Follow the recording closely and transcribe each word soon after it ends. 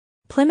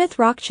Plymouth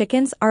Rock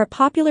chickens are a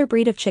popular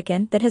breed of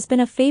chicken that has been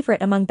a favorite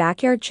among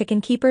backyard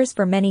chicken keepers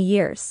for many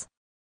years.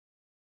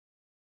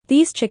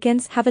 These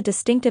chickens have a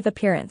distinctive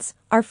appearance,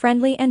 are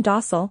friendly and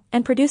docile,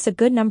 and produce a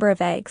good number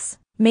of eggs,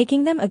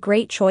 making them a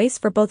great choice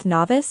for both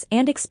novice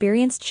and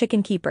experienced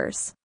chicken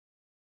keepers.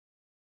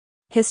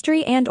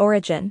 History and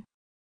origin.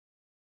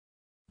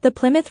 The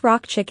Plymouth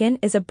Rock chicken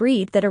is a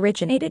breed that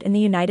originated in the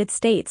United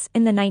States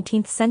in the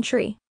 19th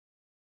century.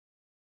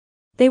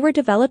 They were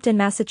developed in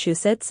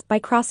Massachusetts by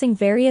crossing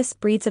various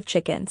breeds of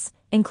chickens,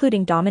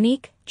 including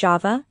Dominique,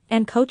 Java,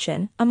 and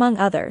Cochin, among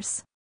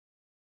others.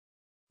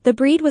 The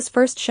breed was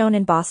first shown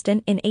in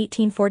Boston in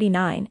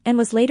 1849 and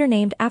was later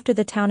named after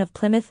the town of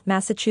Plymouth,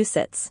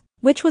 Massachusetts,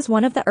 which was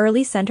one of the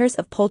early centers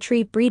of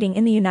poultry breeding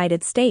in the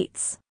United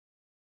States.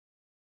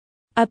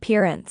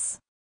 Appearance.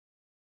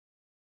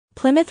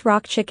 Plymouth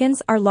Rock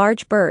chickens are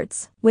large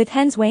birds, with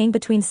hens weighing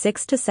between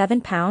 6 to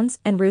 7 pounds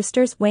and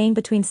roosters weighing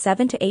between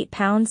 7 to 8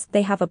 pounds.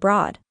 They have a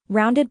broad,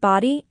 rounded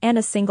body and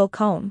a single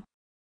comb.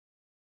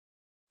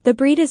 The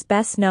breed is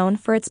best known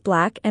for its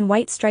black and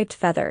white striped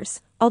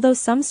feathers, although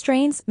some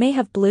strains may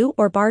have blue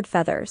or barred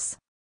feathers.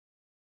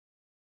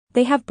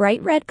 They have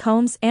bright red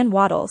combs and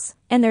wattles,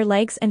 and their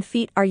legs and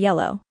feet are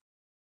yellow.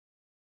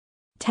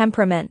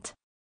 Temperament.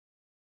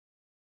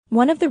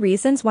 One of the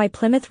reasons why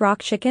Plymouth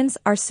Rock chickens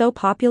are so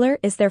popular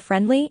is their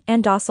friendly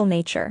and docile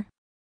nature.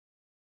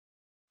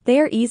 They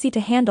are easy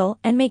to handle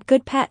and make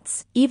good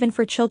pets, even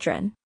for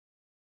children.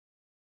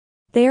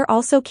 They are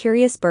also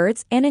curious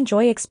birds and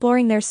enjoy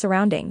exploring their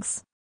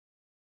surroundings.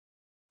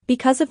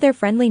 Because of their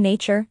friendly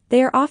nature,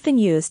 they are often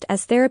used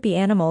as therapy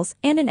animals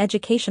and in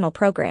educational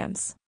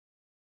programs.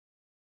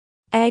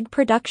 Egg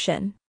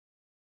production.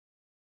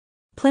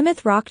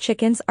 Plymouth Rock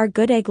chickens are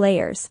good egg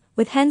layers,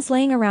 with hens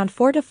laying around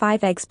 4 to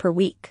 5 eggs per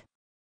week.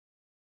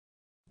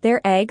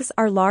 Their eggs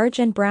are large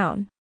and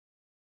brown.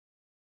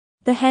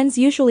 The hens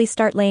usually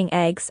start laying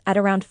eggs at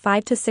around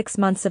 5 to 6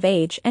 months of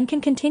age and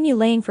can continue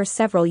laying for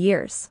several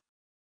years.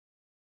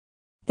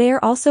 They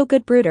are also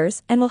good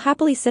brooders and will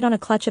happily sit on a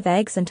clutch of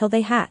eggs until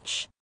they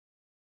hatch.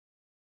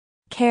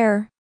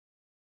 Care.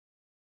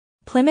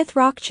 Plymouth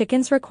Rock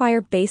chickens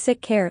require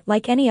basic care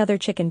like any other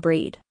chicken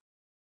breed.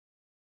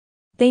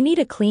 They need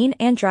a clean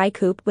and dry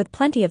coop with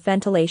plenty of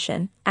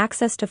ventilation,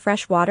 access to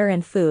fresh water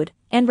and food,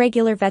 and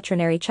regular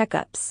veterinary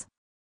checkups.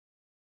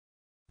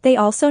 They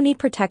also need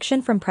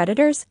protection from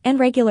predators and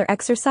regular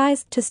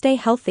exercise to stay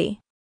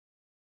healthy.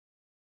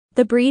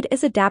 The breed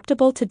is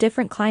adaptable to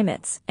different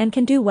climates and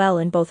can do well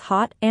in both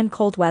hot and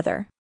cold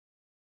weather.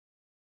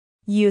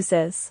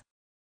 Uses.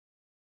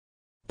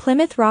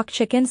 Plymouth Rock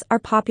chickens are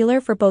popular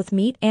for both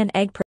meat and egg production.